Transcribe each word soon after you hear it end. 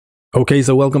Okay,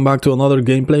 so welcome back to another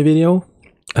gameplay video,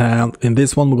 and in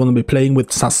this one we're going to be playing with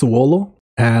Sassuolo,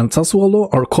 and Sassuolo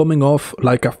are coming off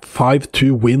like a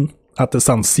 5-2 win at the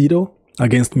San Siro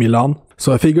against Milan,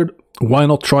 so I figured why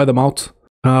not try them out.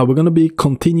 We're going to be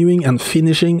continuing and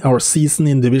finishing our season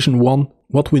in Division 1.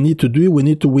 What we need to do, we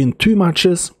need to win 2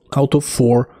 matches out of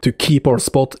 4 to keep our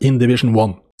spot in Division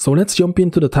 1. So let's jump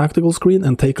into the tactical screen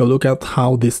and take a look at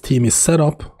how this team is set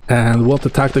up and what the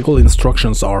tactical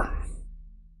instructions are.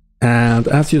 And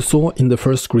as you saw in the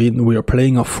first screen, we are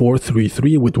playing a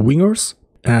 4-3-3 with wingers,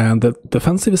 and the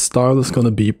defensive style is going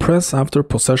to be press after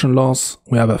possession loss.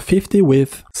 We have a 50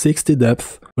 width, 60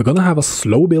 depth. We're going to have a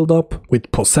slow build up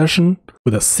with possession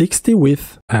with a 60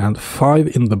 width and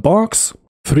 5 in the box,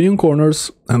 3 on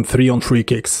corners and 3 on free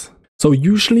kicks. So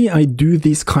usually I do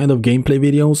these kind of gameplay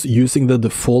videos using the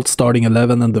default starting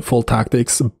 11 and default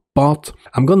tactics, but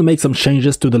I'm gonna make some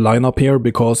changes to the lineup here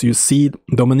because you see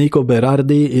Domenico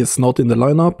Berardi is not in the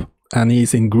lineup and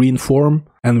he's in green form,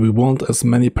 and we want as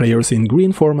many players in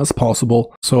green form as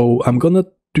possible. So I'm gonna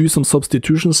do some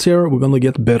substitutions here. We're gonna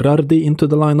get Berardi into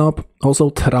the lineup. Also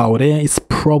Traoré is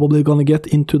probably gonna get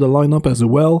into the lineup as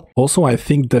well. Also I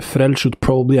think Defrel should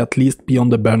probably at least be on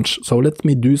the bench. So let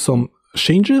me do some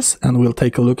changes and we'll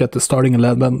take a look at the starting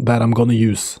 11 that I'm gonna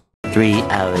use. 3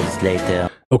 hours later.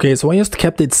 Okay, so I just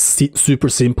kept it super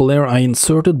simple there. I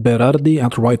inserted Berardi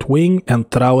at right wing and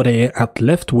Traoré at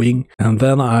left wing, and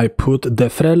then I put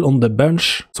Defrel on the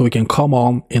bench so he can come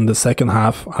on in the second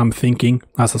half, I'm thinking,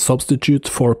 as a substitute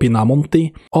for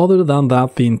Pinamonti. Other than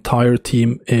that, the entire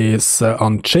team is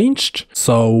unchanged.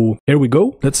 So here we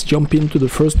go. Let's jump into the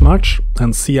first match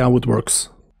and see how it works.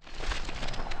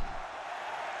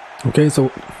 Okay,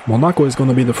 so Monaco is going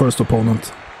to be the first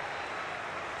opponent.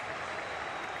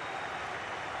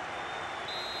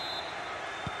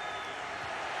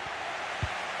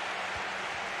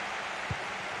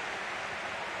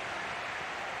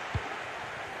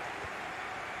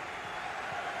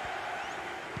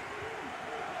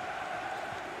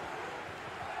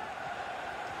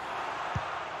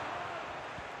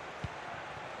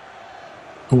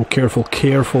 Oh, careful,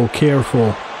 careful,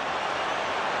 careful.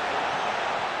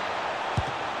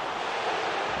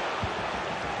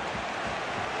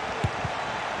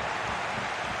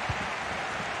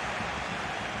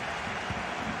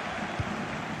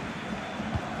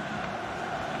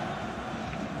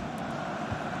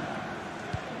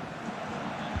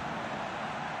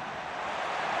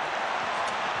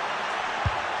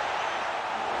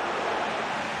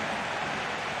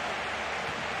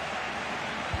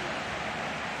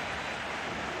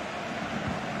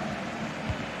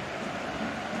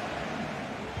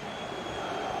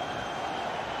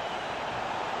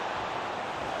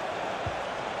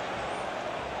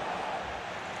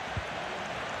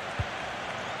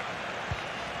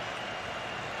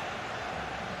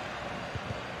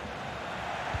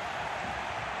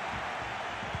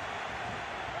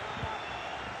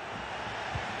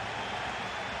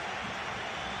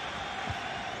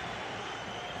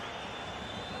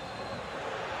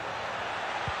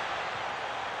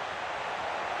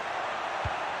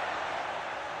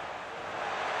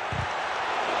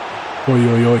 Oi,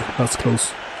 oi, oi, that's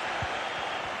close.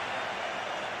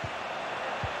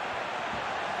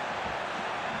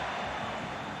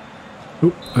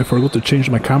 Oop, I forgot to change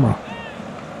my camera.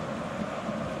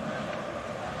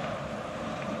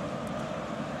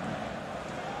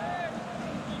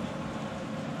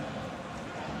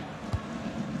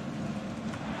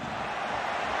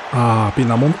 Ah,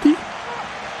 Pinamonti?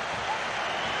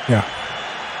 Yeah.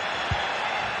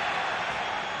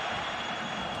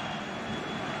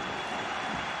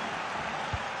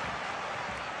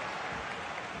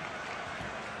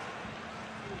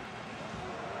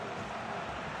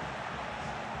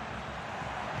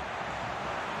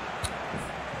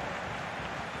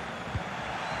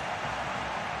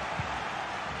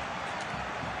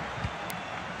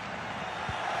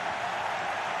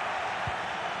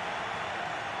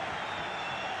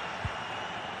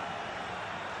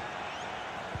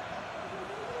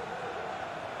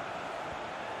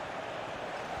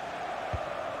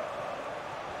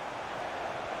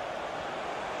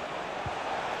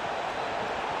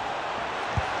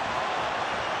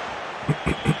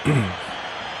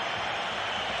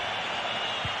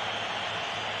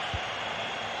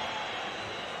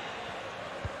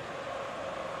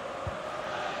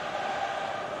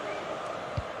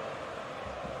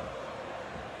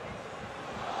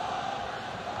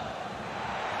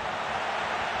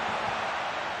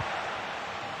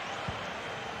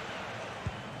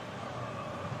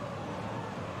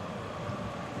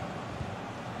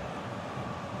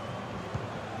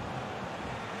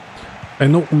 I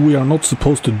know we are not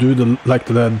supposed to do the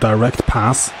direct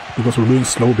pass because we're doing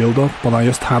slow build-up, but I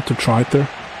just had to try it there.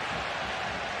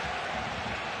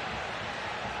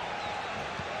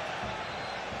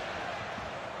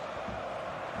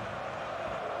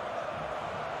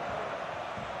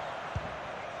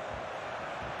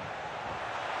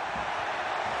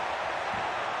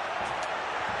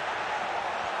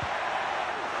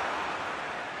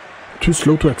 Too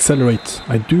slow to accelerate.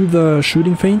 I do the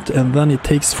shooting feint and then it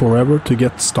takes forever to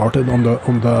get started on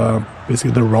the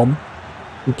basically the run.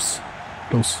 Oops,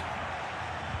 close.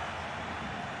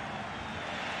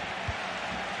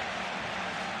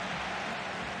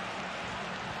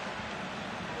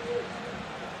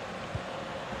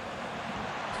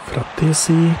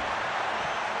 Fratesi.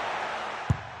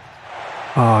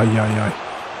 Ay, ay, ay.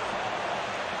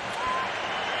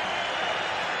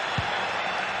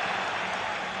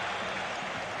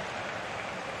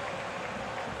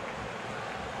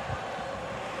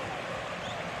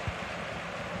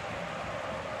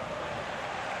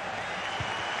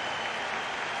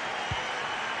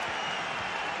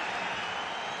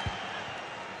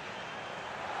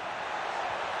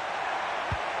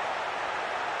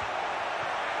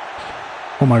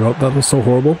 Oh my god, that was so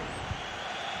horrible.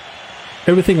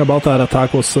 Everything about that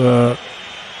attack was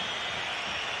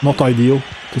not ideal,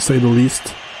 to say the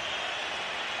least.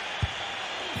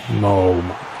 No.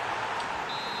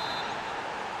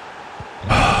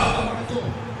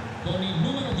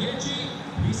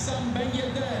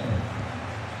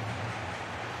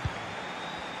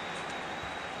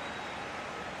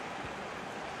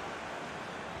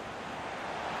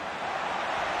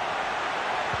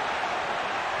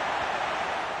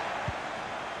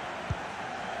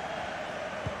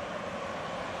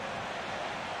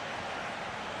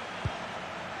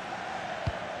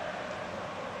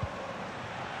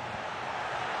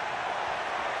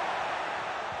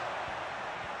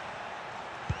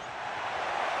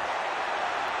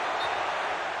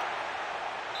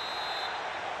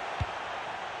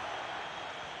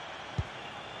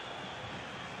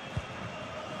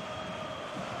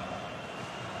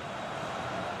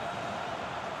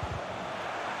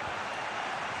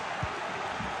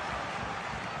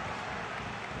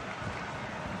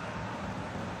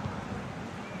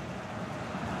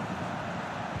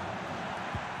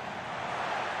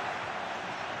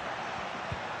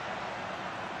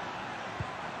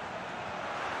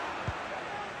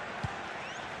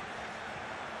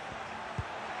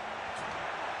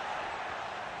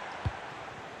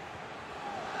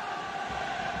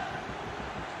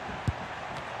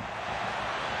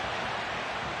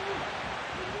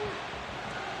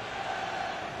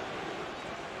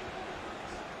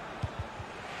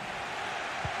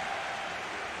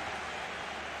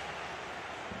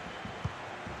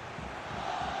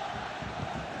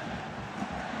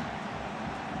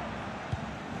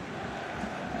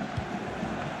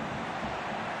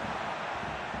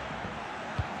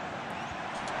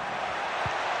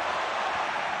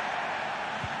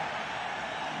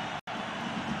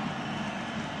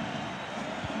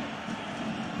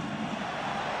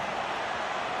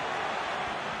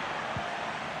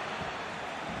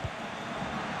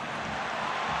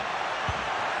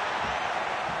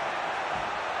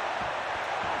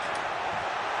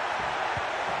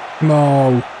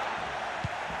 No.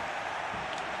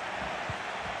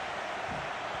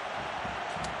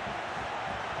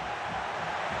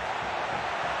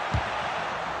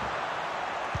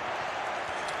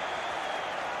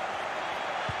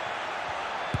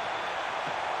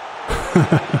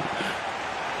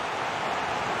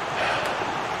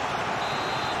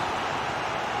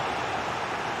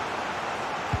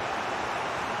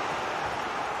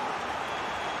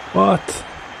 What?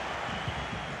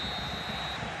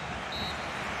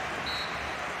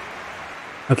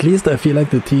 At least I feel like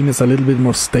the team is a little bit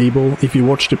more stable. If you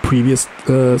watch the previous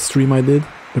stream I did,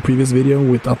 the previous video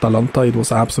with Atalanta, it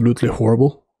was absolutely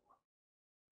horrible.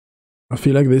 I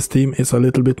feel like this team is a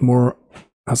little bit more,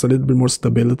 has a little bit more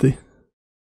stability.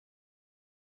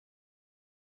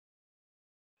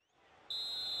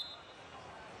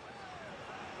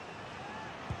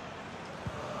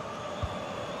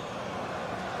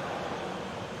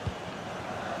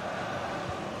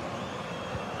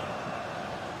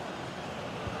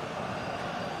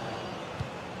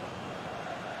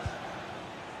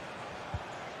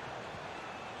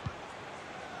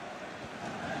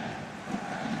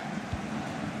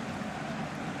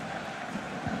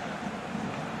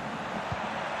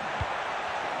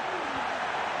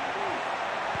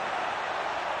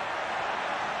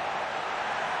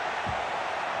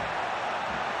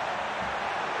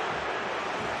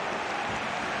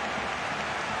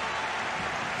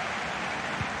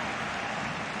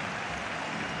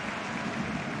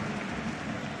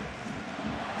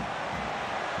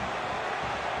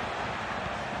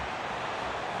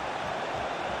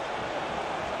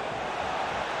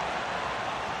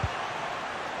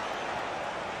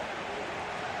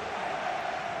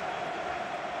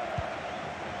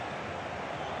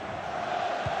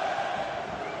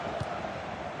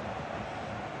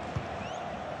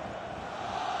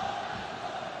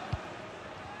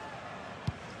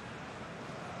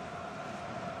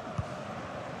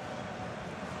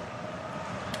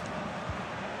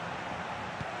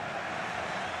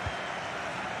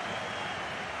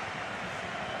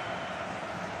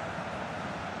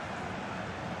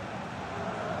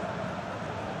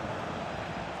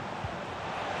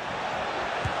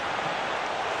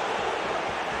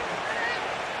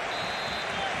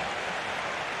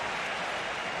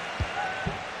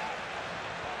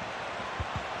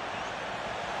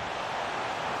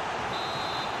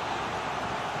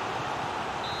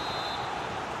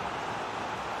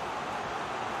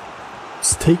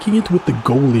 he's taking it with the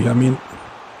goalie. I mean,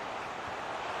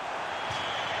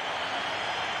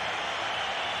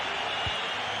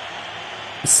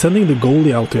 he's sending the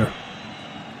goalie out here.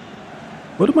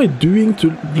 What am I doing to,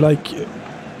 like,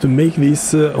 to make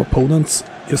these opponents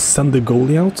just send the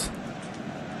goalie out?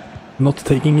 Not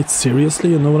taking it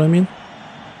seriously, you know what I mean?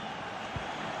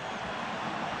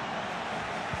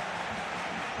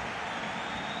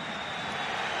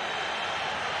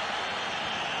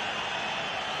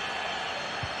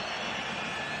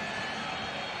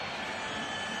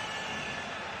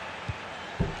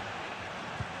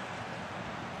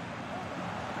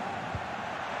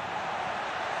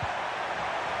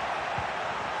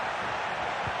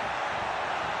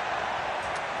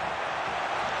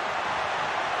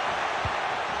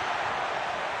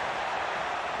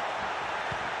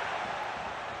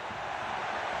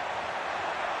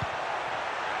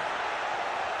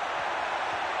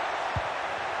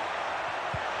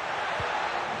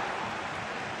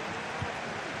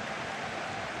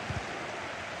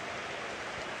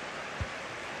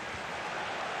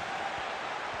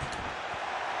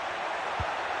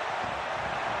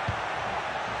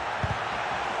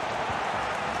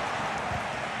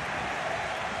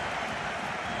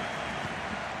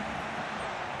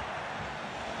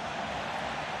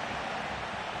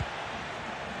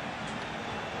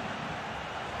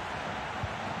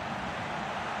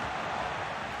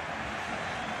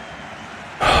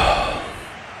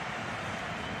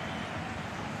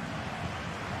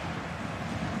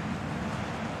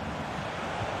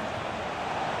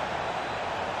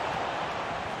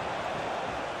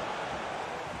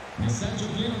 Messaggio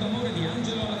pieno d'amore di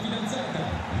Angelo alla fidanzata.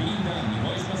 Linda, mi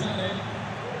vuoi sposare?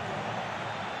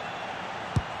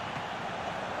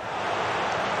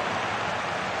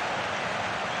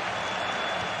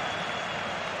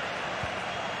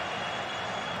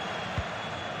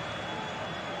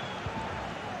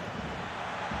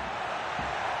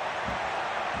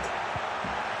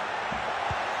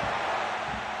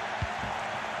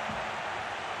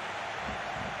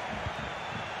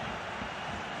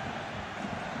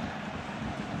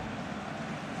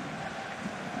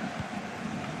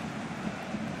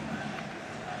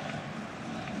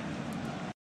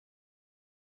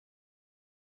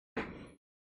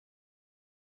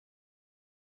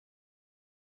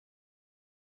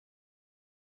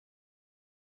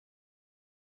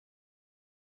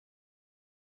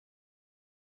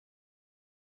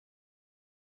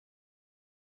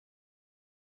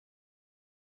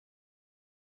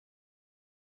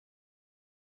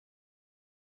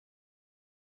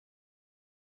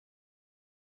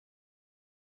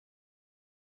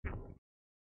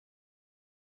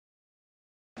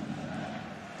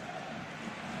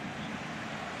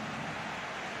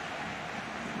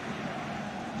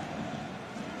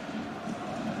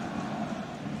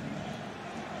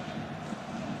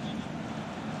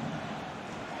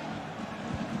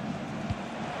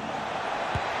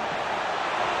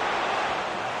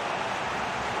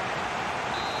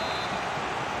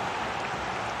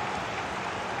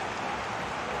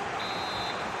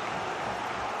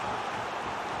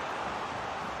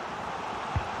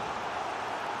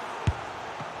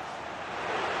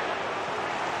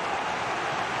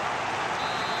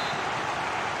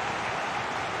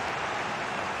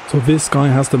 So this guy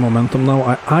has the momentum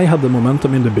now. I had the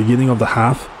momentum in the beginning of the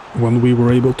half when we were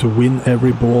able to win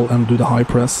every ball and do the high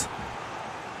press.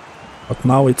 But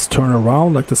now it's turned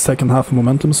around, like the second half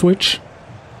momentum switch.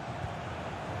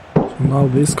 So now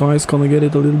this guy is gonna get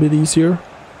it a little bit easier.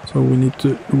 So we need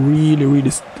to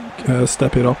really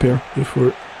step it up here if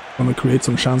we're gonna create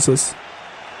some chances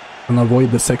and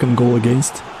avoid the second goal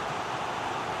against.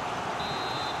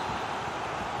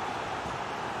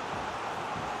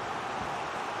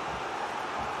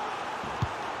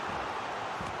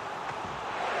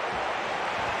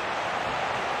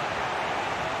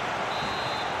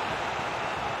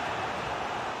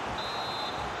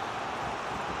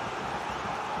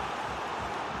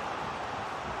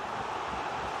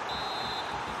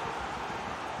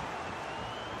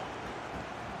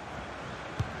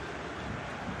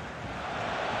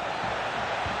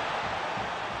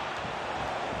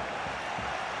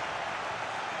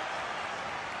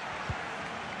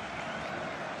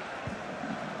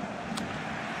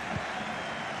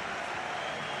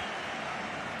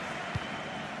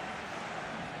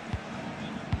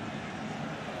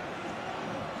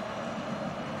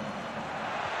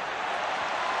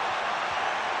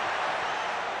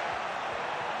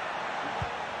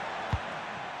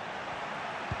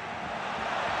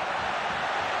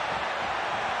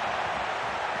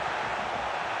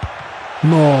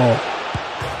 No.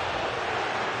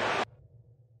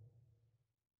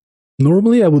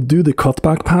 Normally I would do the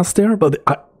cutback pass there, but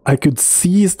I could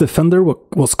see his defender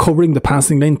was covering the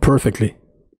passing lane perfectly.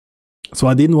 So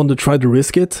I didn't want to try to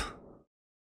risk it.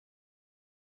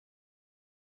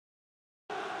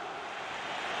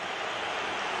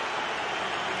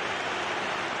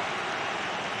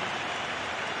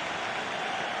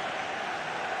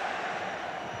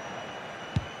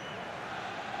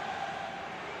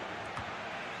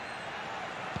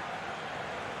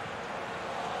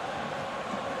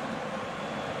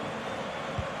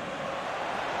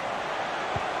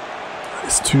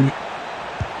 It's too...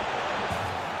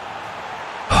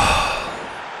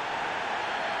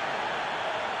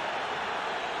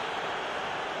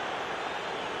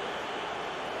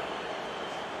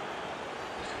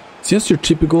 It's just your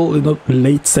typical,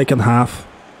 late second half.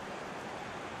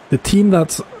 The team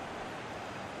that's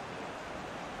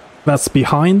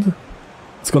behind,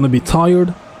 it's gonna be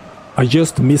tired. I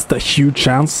just missed a huge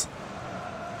chance.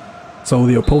 So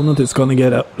the opponent is gonna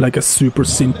get a super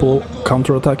simple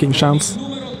counter-attacking chance.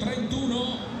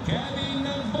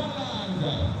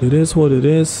 It is what it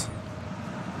is.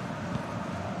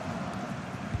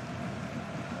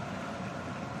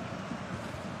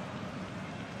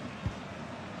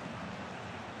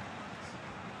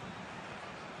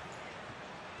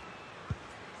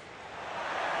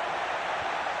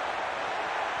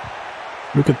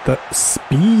 Look at the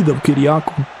speed of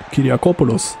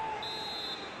Kyriakopoulos.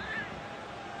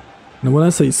 And when I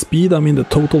say speed, I mean the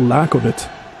total lack of it.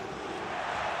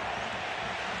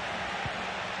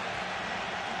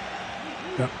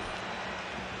 Yeah.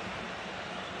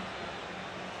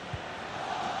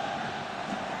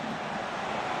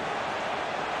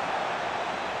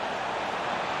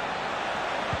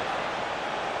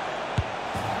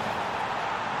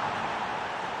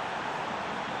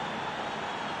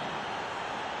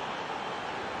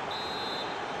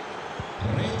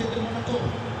 Rete del Monaco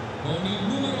con il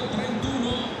numero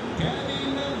 31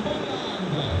 Kevin Volland.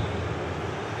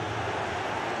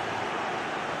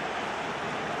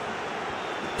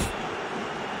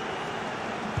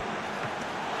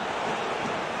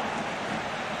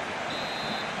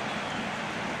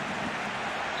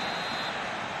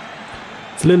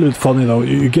 It's a little bit funny though.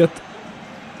 He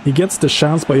gets the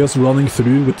chance by just running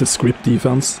through with the script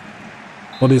defense,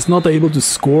 but he's not able to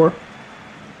score.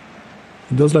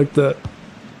 He does like the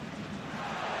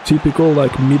typical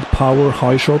like mid-power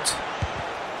high shot.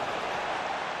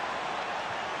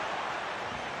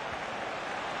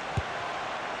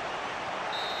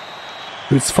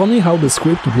 It's funny how the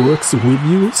script works with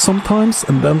you sometimes,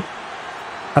 and then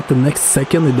at the next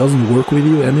second it doesn't work with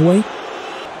you anyway.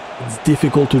 It's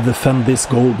difficult to defend this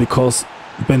goal because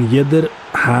Ben Yedder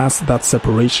has that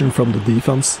separation from the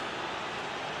defense.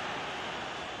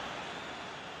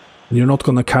 You're not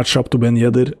gonna catch up to Ben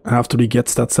Yedder after he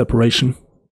gets that separation.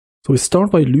 So we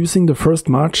start by losing the first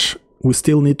match. We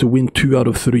still need to win 2 out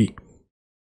of 3.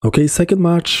 Okay, second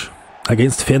match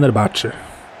against Fenerbahce.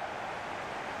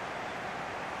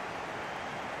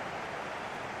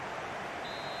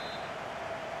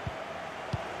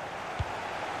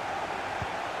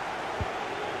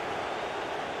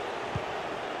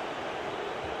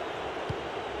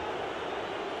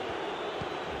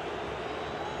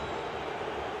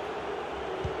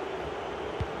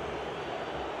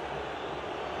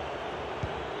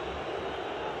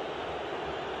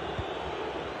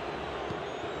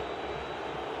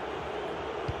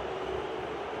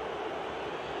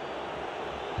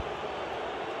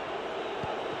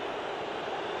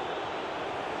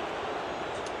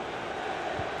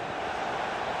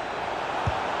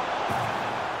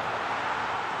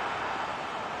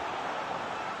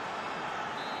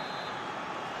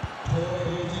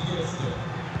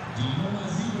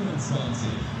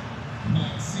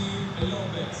 Maxime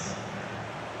Lopez.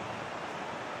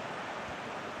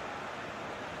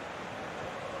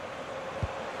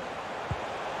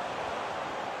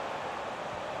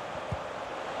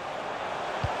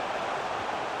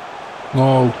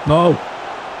 No, no.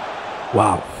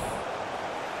 Wow.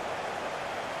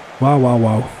 Wow, wow,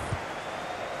 wow.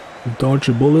 Dodge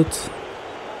a bullet.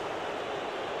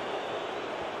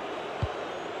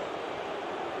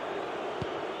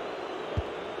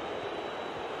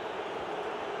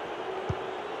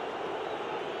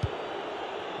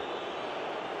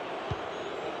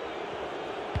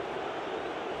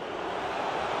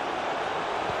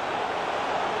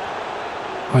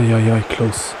 Ay, ay, ay,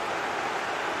 close.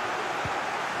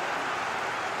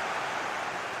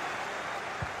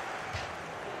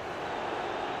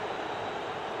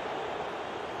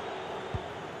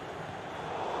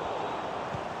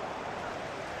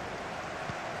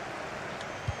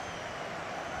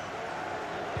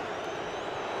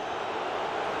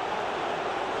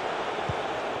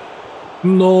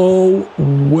 No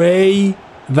way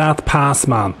that pass,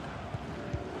 man.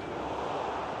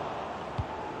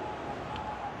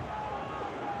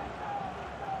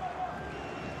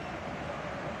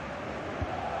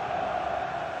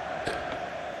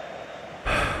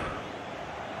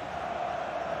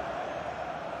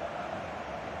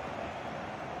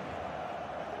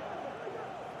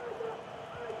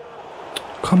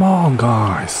 Come on,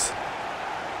 guys.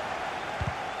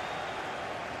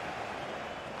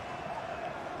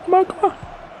 Come on, come on.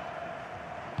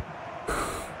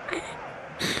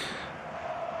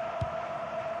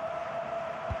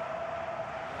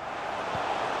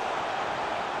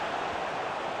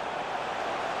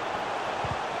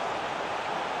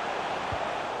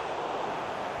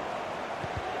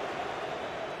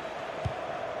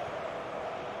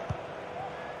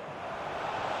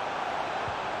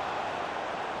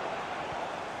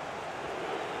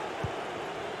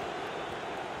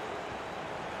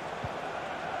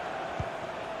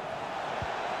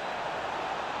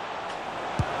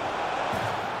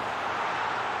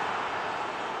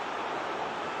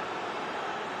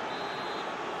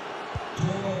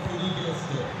 Torwart für die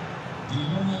Gäste. Die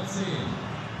Nummer 10,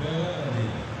 Berardi.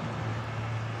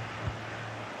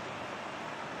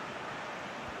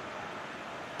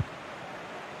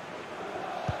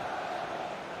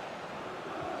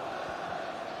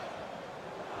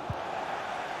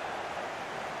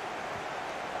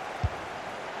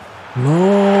 No!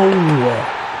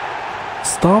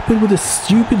 Stop it with the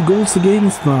stupid goals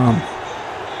against, man.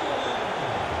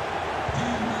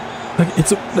 Like,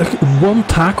 it's like one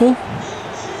tackle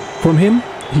from him.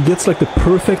 He gets like the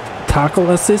perfect tackle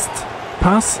assist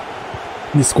pass,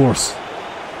 and he scores.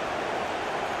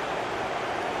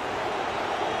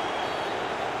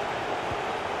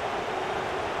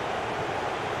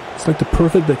 It's like the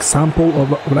perfect example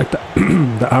of like the,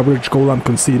 the average goal I'm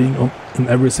conceding in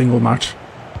every single match.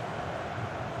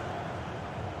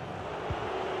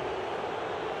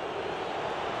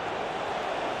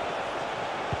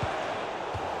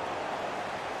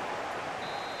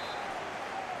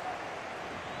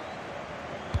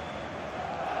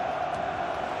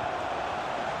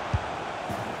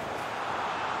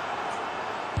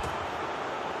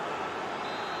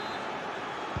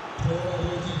 Torwart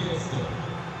für die Gäste.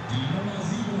 Die Nummer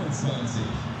 27,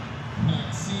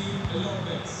 Maxime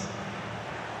Lopez.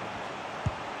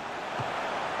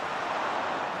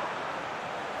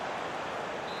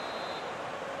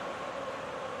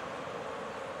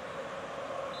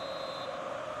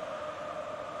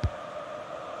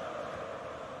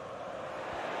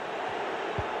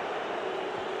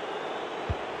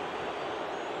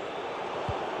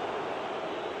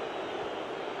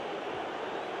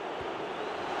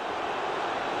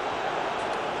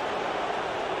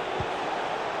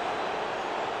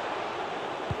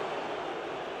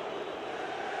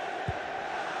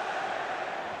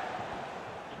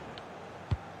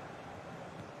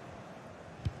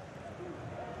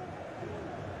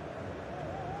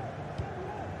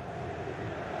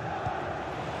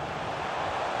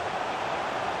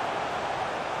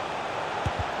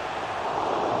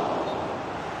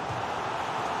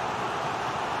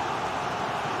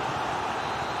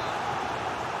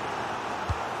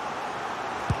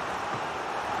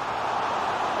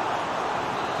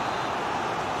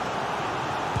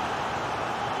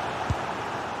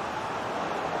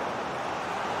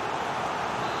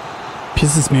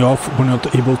 Pisses me off when you're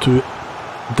not able to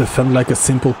defend like a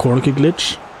simple corner kick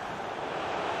glitch.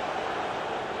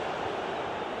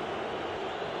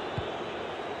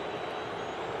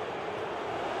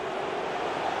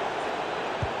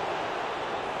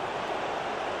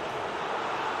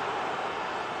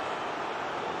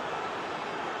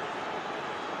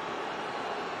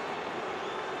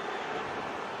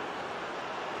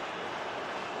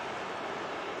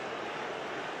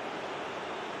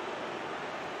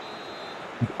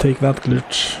 Take that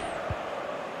glitch.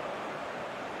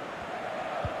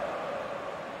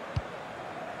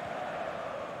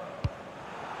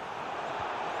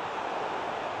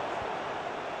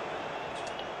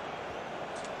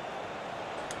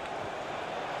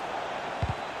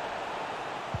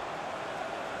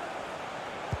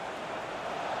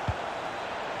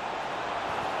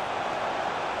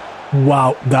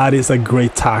 Wow, that is a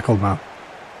great tackle, man.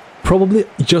 Probably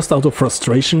just out of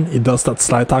frustration he does that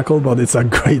slide tackle, but it's a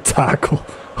great tackle.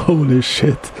 Holy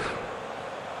shit.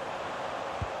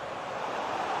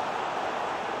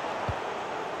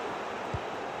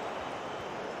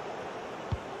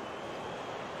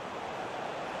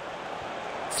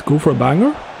 Let's go for a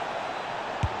banger.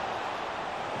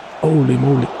 Holy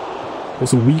moly. It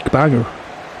was a weak banger.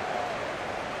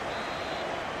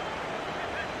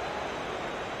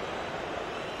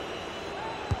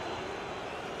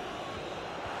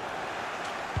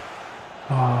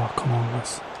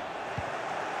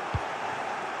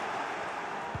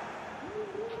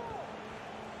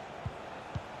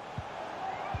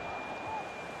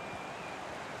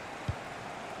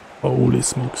 Holy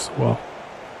smokes, wow.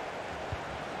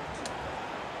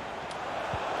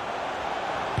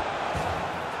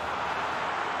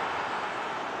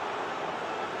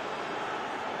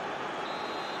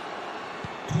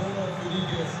 Tor für die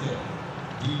Gäste.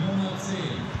 Die Nummer 10,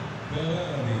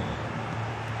 Berardi.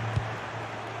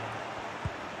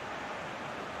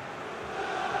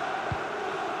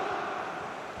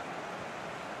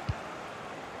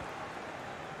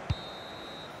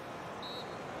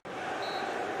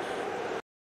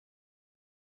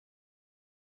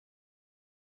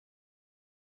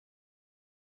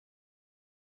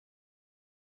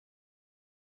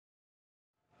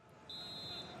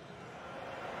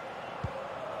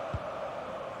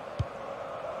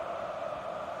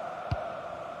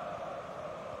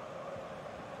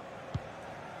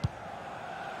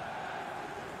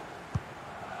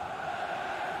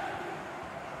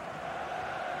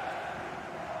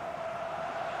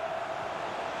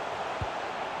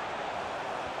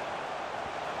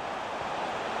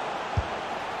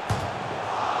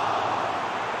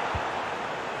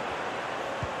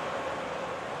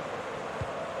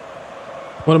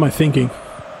 What am I thinking?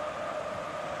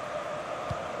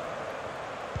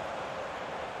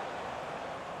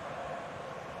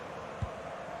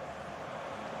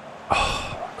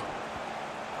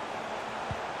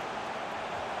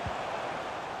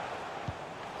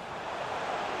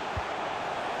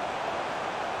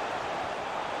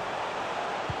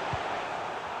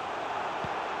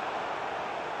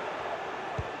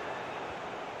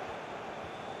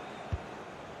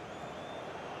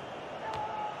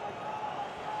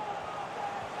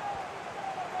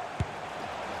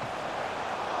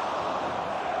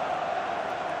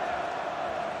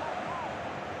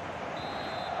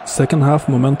 Second half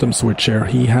momentum switch here.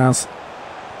 He has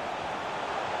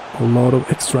a lot of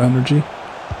extra energy.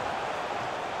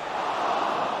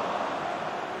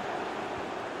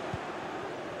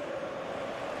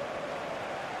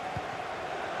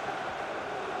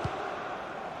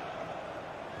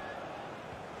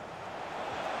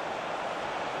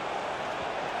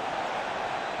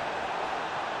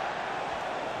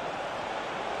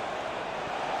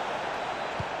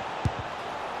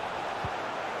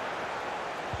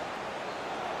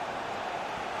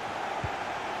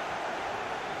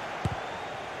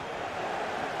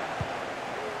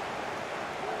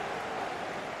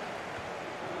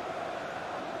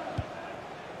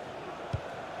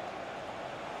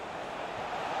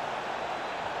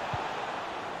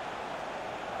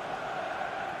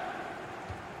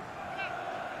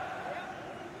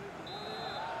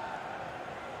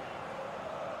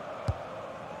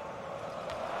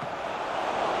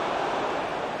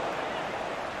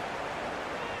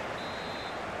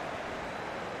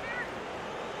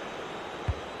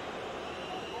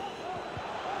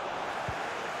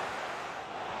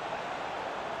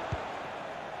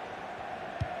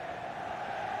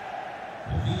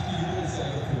 Wichtige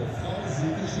Durchsage für Frau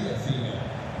Silke Scherfehler.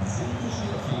 Silke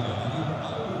Scherfehler erleben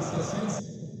alle uns das Fenster.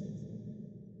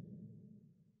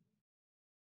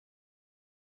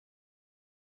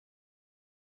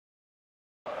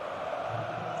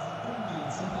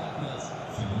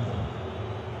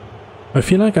 I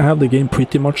feel like I have the game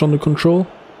pretty much under control.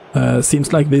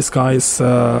 Seems like this guy is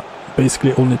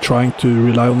basically only trying to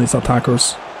rely on his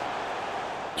attackers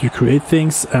to create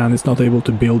things, and is not able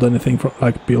to build anything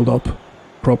like build up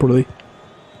properly.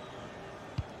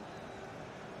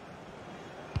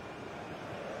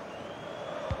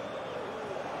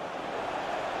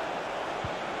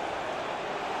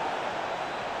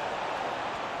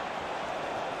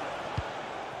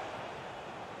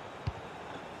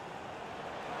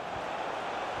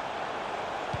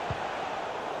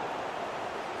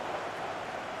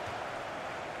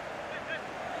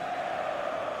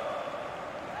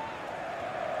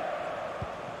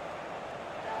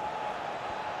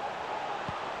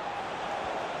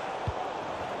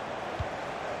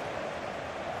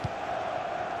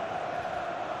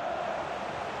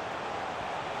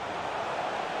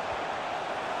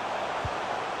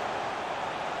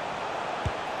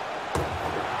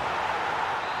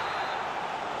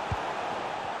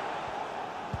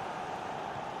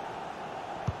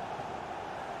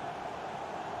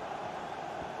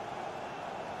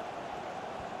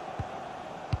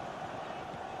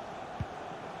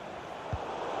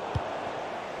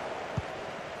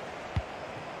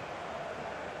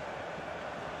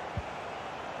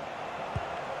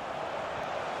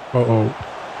 Uh-oh.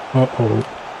 Uh-oh.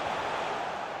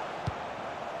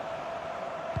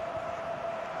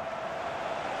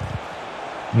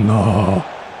 No.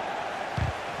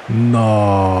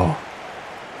 No.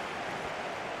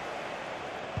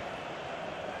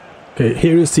 Okay,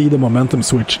 here you see the momentum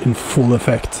switch in full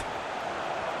effect.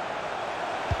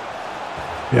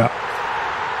 Yeah.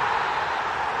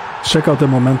 Check out the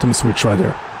momentum switch right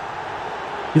there.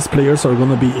 These players are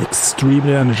gonna be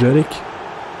extremely energetic.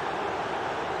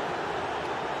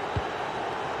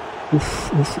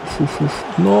 Oof, oof, oof, oof,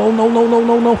 oof. No, no, no, no,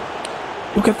 no, no.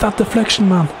 Look at that deflection,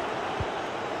 man.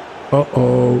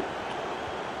 Uh-oh.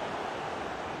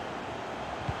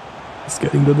 He's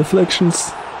getting the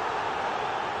deflections.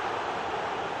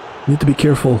 Need to be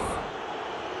careful.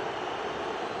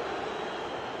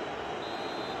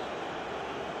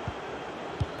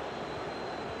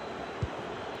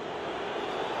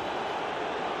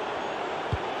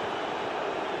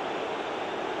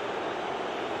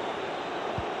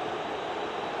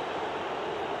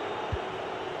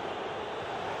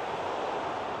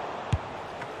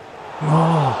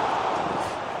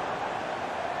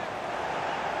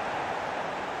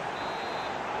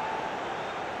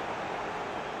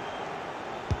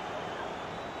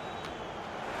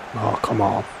 Oh, come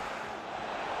on.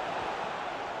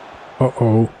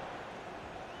 Uh-oh.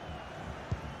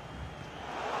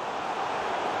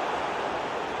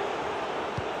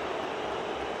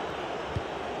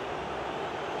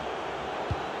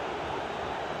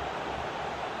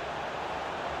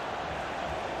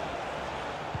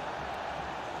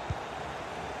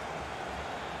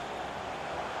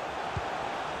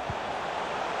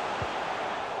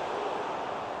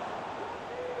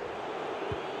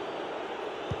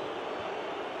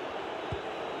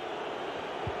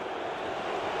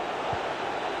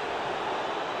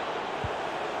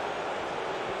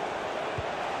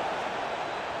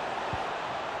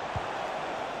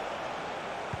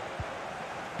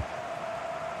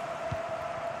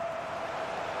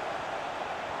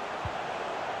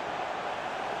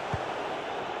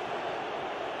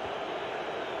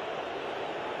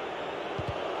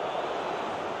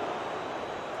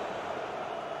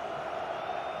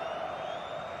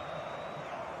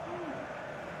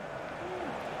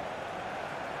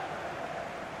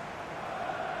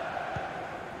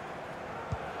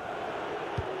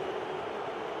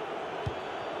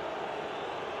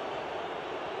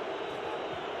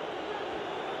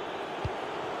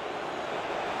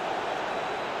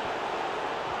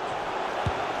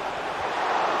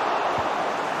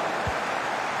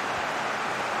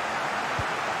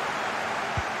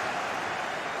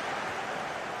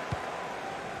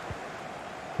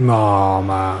 No,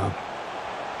 man.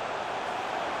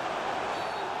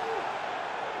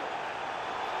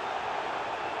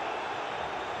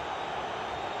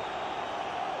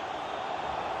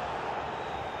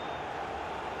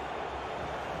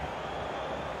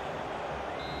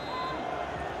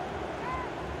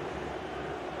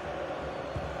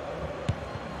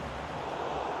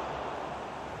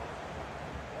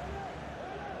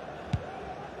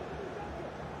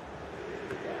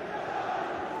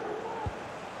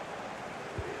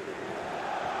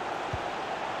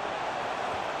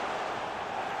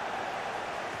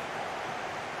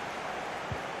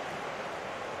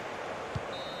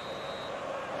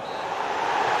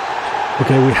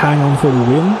 Okay, we hang on for the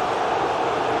win.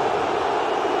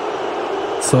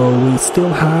 So we still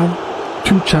have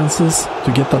 2 chances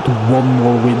to get that one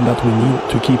more win that we need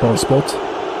to keep our spot.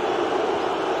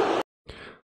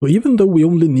 So even though we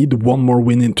only need 1 more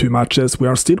win in 2 matches, we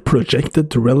are still projected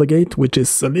to relegate, which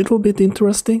is a little bit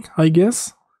interesting, I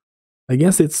guess. I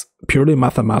guess it's purely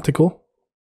mathematical,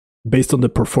 based on the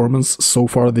performance so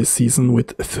far this season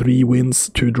with 3 wins,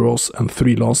 2 draws and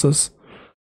 3 losses.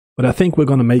 But I think we're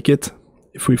gonna make it.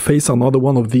 If we face another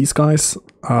one of these guys,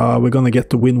 we're gonna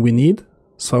get the win we need.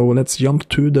 So let's jump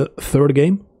to the 3rd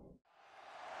game.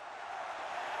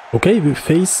 Okay, we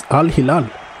face Al Hilal.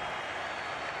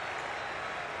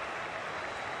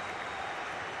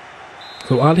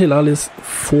 So Al Hilal is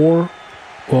 4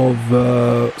 of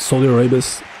Saudi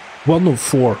Arabia's, 1 of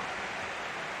 4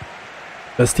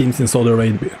 best teams in Saudi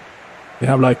Arabia. They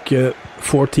have like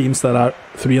 4 teams that are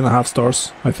 3.5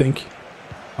 stars, I think.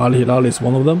 Al Hilal is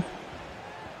one of them.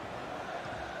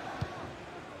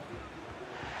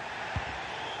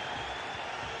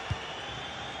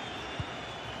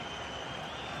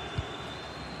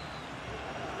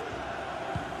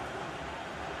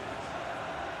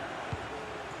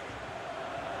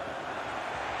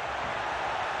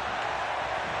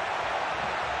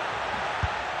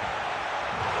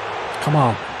 Come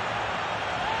on.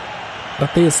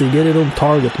 That is, you get it on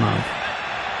target, man.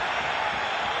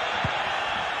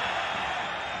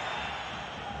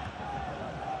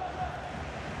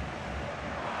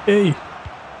 Hey.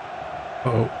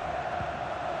 Uh-oh.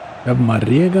 We have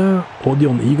Marega,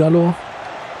 Odion Igalo.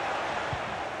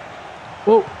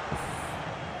 Whoa.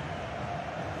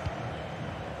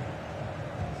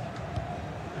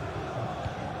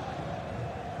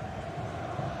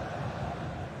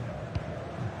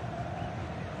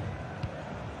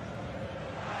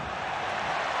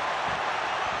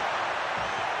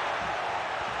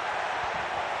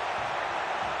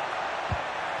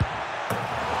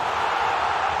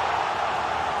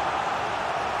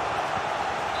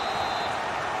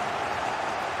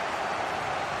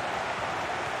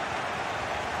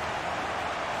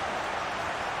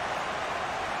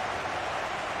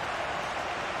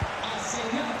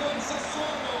 segnato il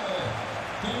Sassuolo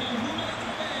con il numero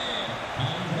 3,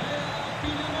 Andrea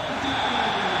Pinamonti.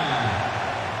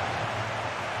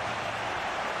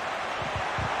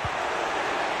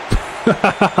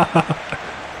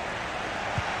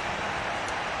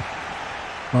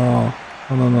 Oh,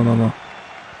 no, no, no, no.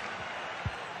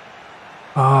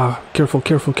 Ah, careful,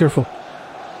 careful, careful.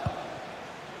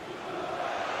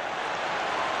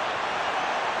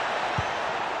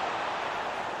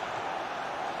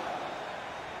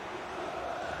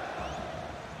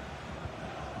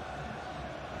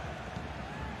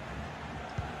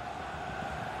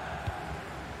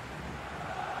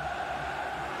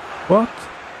 What?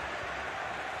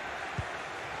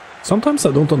 Sometimes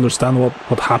I don't understand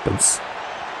what happens.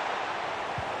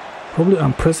 Probably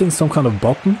I'm pressing some kind of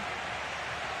button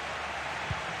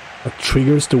that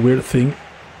triggers the weird thing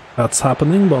that's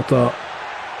happening, but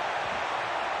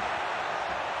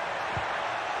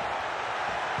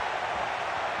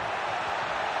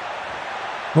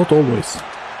not always.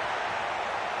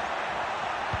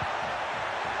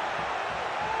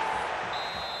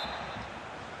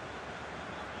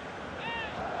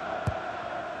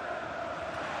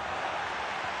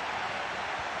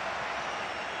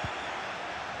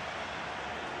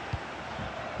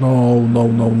 No, no,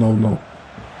 no, no, no.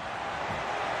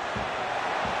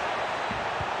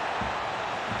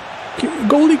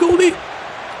 Goalie, goalie!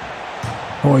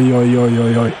 Oi, oi, oi,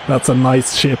 oi, oi. That's a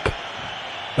nice chip.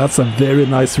 That's a very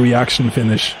nice reaction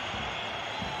finish.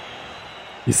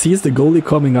 He sees the goalie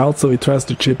coming out, so he tries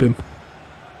to chip him.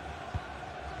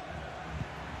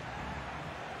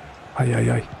 Ay,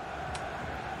 ay, ay.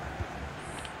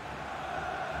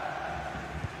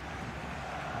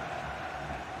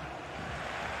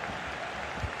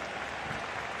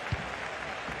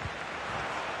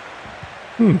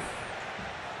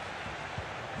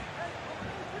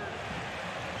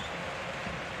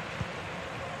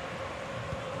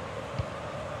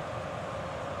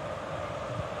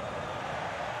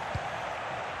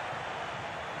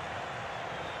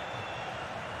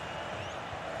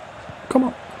 Come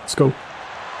on, let's go.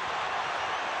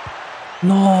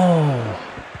 No!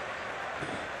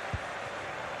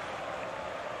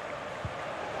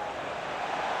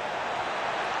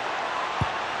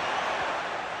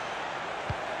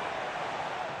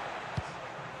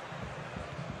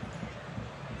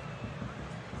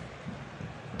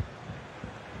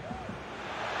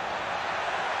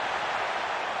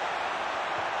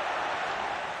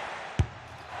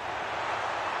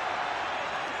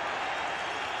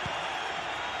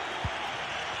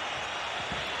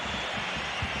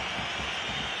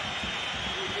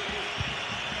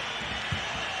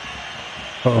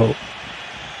 Uh-oh.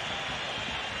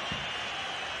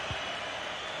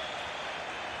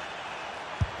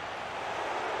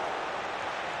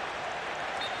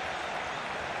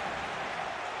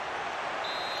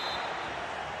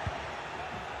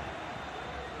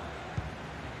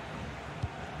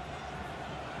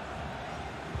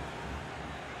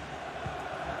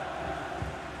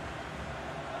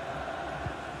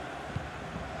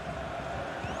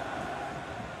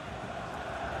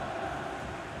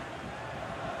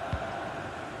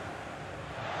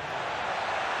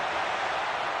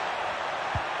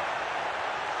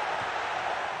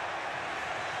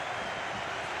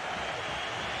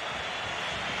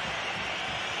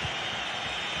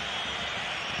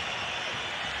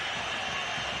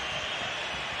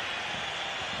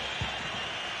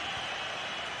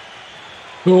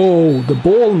 Oh, the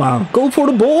ball, man. Go for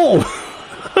the ball.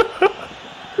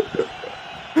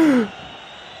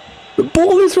 The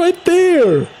ball is right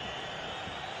there.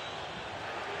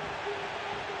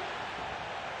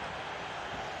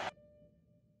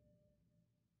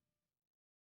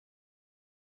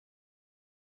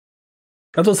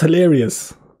 That was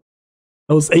hilarious.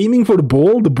 I was aiming for the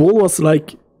ball. The ball was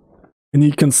like, and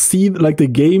you can see like the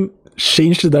game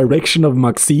changed the direction of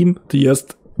Maxime to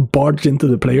just barge into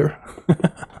the player.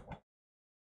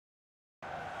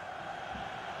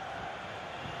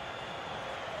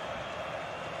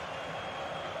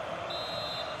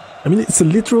 I mean, it's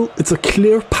a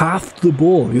clear path to the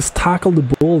ball. Just tackle the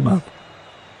ball, man.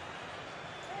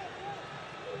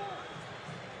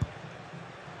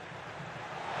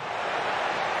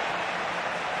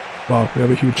 Wow, we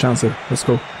have a huge chance here. Let's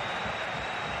go.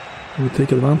 We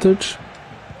take advantage.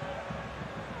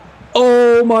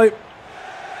 Oh my...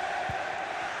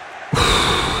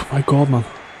 My god, man.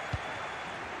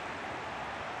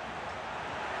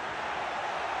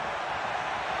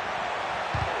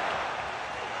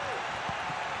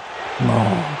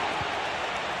 No.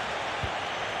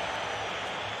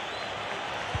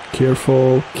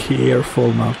 Careful,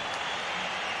 careful, man.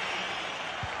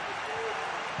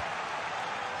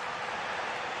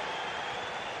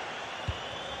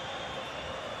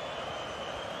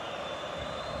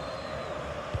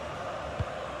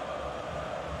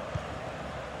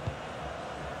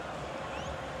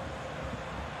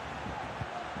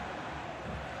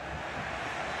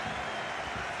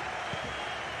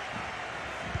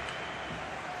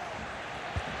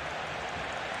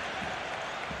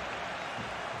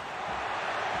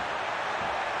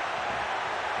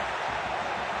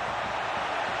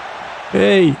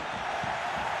 Hey!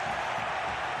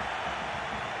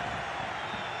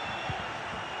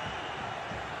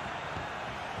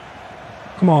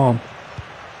 Come on.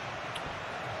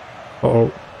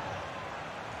 Oh.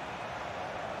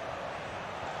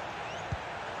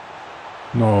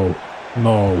 No,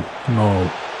 no,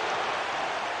 no.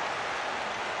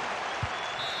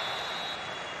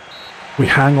 We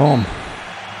hang on.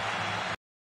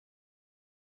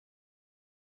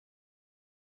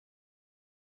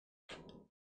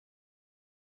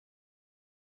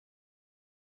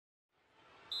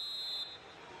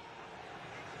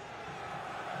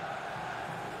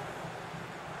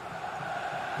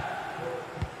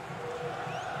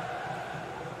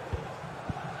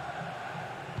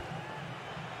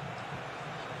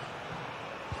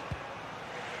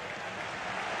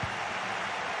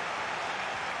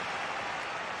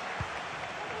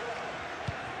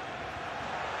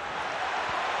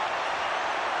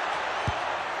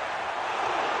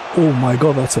 Oh my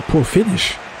god, that's a poor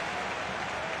finish.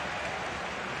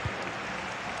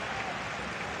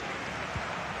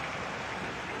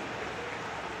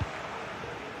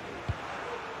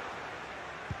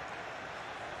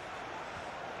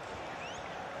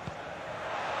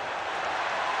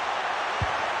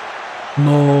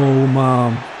 No,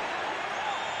 man.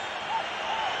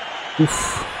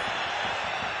 Oof.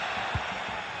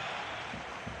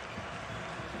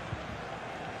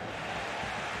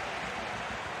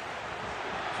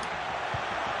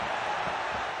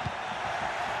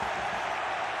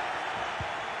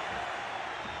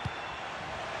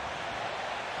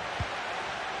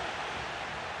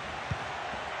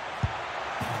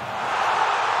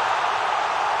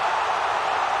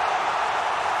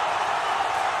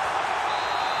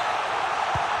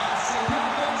 Ha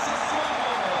segnato il Sassuolo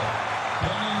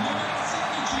con il numero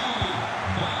 16,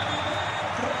 Berardi.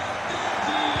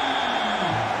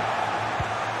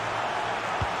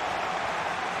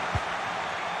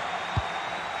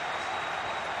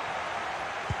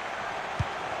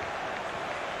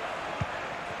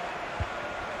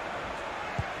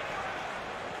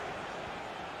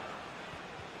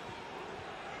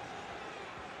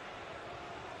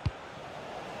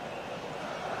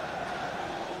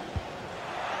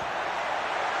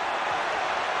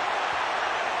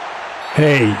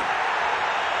 Hey.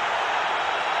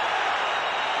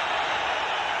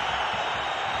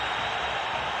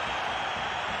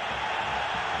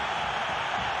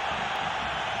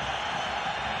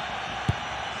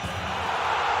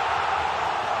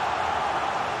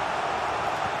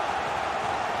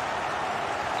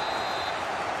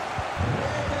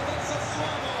 Rete del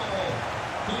Sassuolo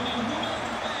con il numero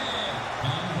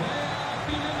 2,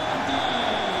 Pinamonti.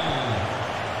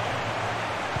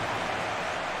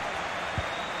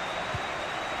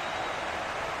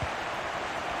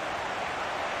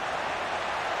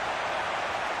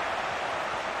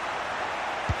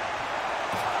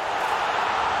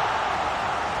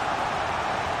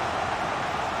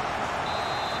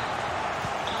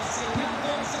 Ha segnato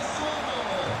il Sassuolo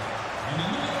con il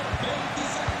numero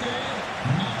 27,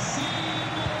 Maxime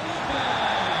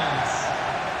Lopez.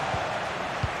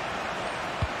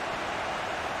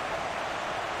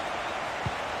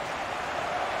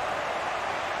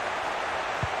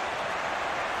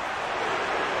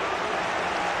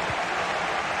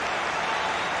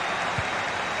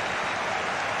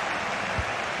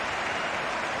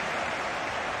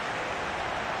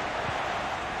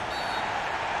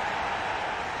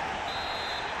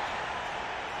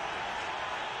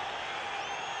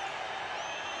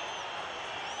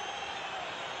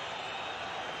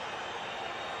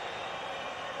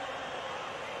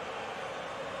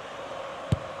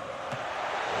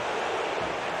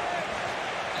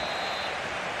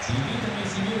 Si invitano i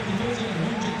signori tifosi a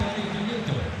non gettare il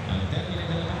biglietto. Al termine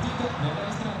della partita verrà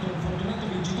estratto un fortunato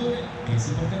vincitore che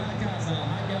si porterà a casa la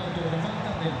maglia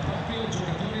autografata del proprio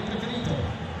giocatore preferito.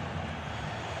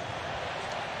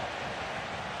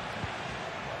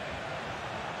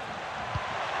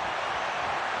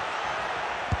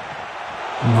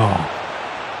 No.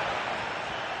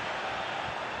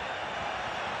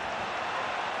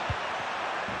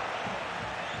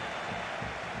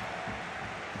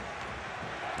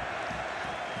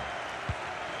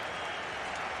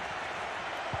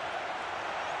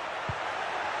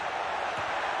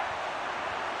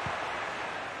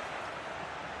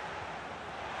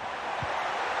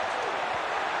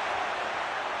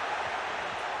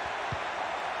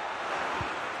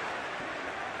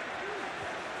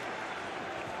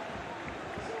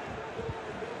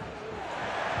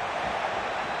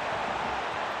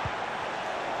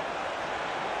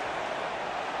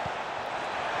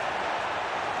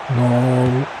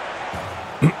 No.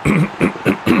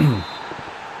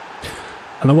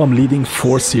 I know I'm leading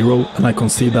 4-0 and I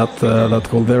concede that that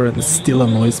goal there, and it still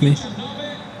annoys me.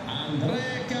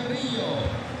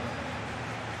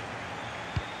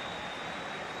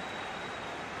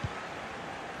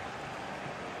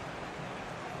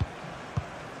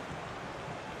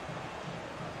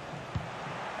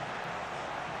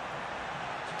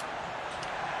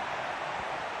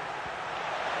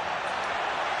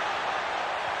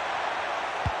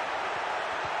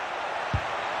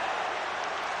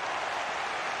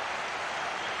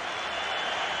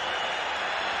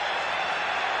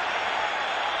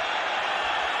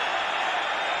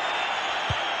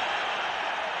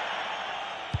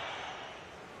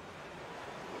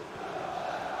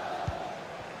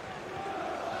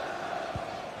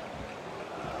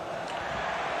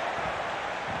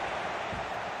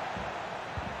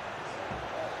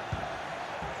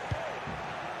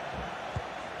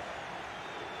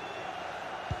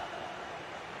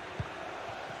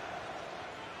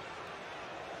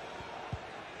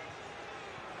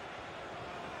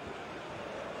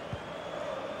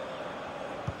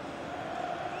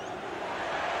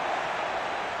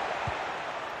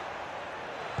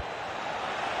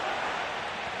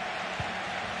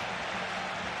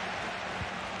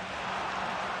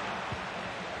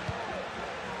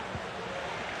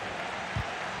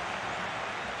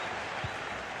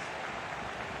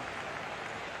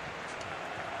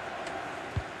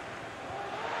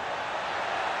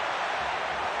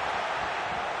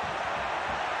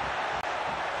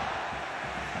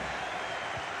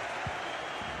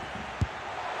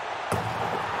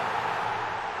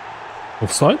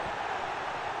 Offside?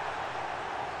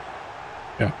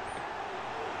 Yeah.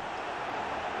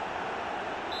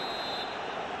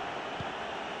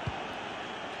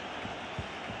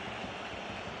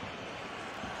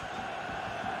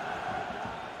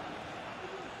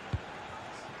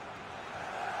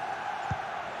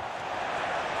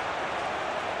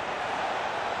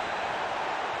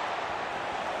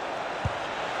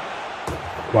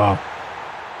 Wow.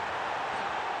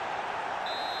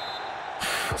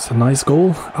 It's a nice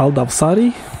goal.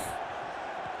 Al-Dawsari.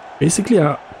 Basically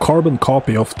a carbon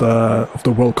copy of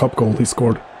the World Cup goal he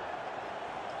scored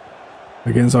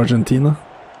against Argentina.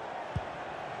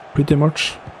 Pretty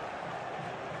much.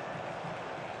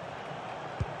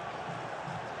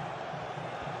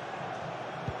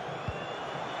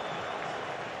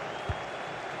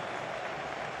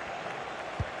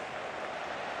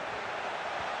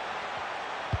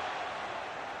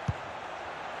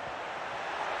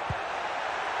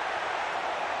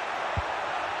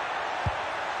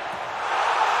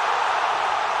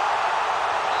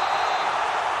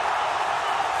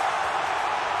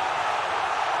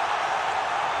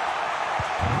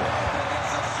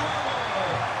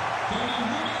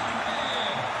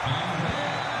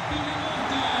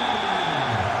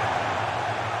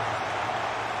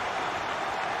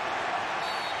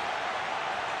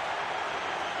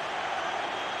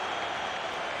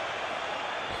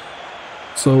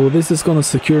 So this is gonna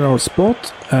secure our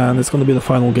spot, and it's gonna be the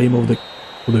final game of the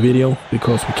video,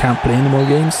 because we can't play any more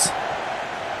games.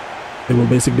 They will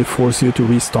basically force you to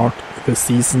restart the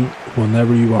season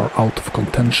whenever you are out of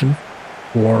contention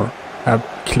or have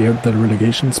cleared the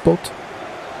relegation spot.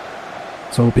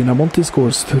 So Pinamonti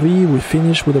scores 3. We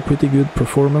finish with a pretty good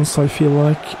performance, I feel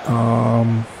like.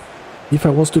 If I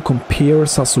was to compare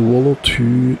Sassuolo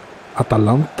to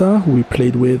Atalanta, who we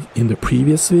played with in the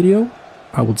previous video,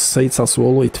 I would say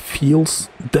Sassuolo, it feels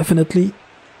definitely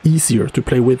easier to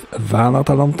play with than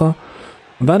Atalanta.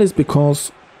 And that is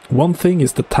because one thing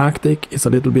is the tactic is a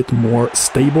little bit more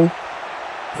stable.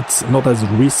 It's not as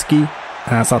risky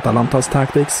as Atalanta's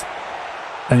tactics.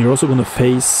 And you're also going to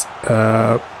face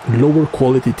lower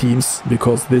quality teams,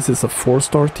 because this is a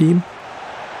 4-star team.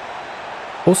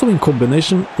 Also in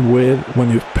combination with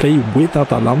when you play with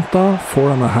Atalanta,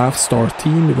 4.5-star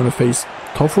team, you're going to face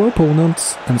tougher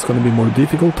opponents, and it's going to be more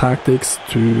difficult tactics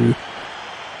to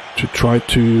try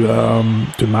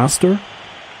to master.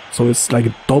 So it's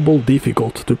like double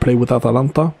difficult to play with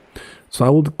Atalanta. So I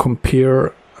would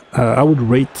compare, I would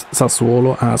rate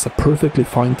Sassuolo as a perfectly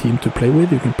fine team to play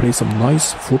with. You can play some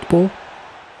nice football.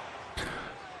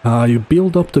 You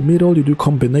build up the middle, you do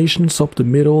combinations up the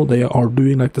middle. They are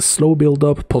doing like the slow build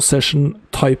up, possession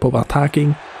type of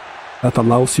attacking that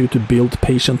allows you to build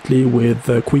patiently with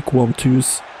quick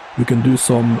 1-2s. You can do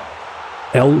some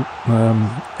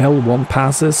L1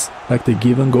 passes, like the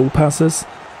give and go passes,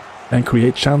 and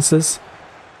create chances.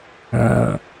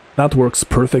 That works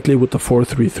perfectly with the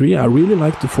 4-3-3. I really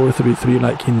like the 4-3-3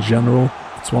 like in general.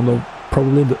 It's one of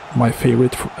probably my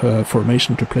favorite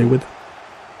formation to play with.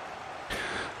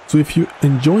 So if you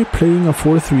enjoy playing a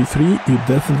 4-3-3, you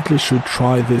definitely should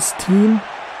try this team.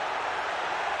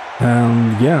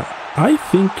 And yeah, I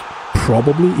think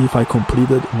probably if I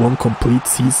completed one complete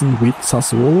season with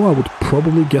Sassuolo, I would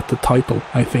probably get the title,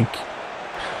 I think.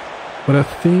 But I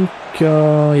think,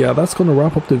 yeah, that's gonna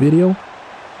wrap up the video.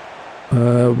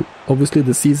 Obviously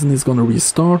the season is gonna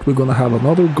restart. We're gonna have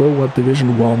another go at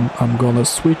Division 1. I'm gonna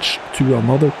switch to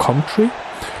another country.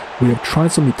 We have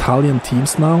tried some Italian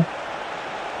teams now,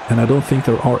 and I don't think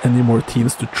there are any more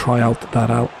teams to try out that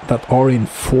are in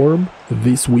form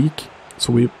this week.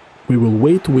 So we will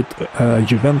wait with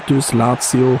Juventus,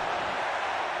 Lazio,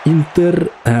 Inter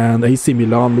and AC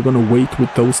Milan. We're gonna wait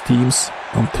with those teams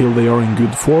until they are in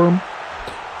good form.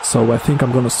 So I think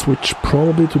I'm gonna switch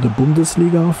probably to the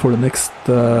Bundesliga for the next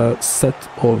set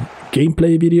of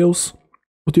gameplay videos.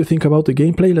 What do you think about the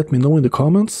gameplay? Let me know in the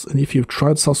comments. And if you've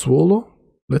tried Sassuolo,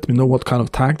 let me know what kind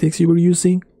of tactics you were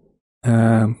using.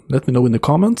 Let me know in the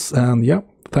comments. And yeah,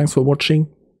 thanks for watching.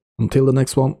 Until the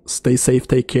next one, stay safe,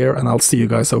 take care, and I'll see you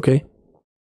guys, okay?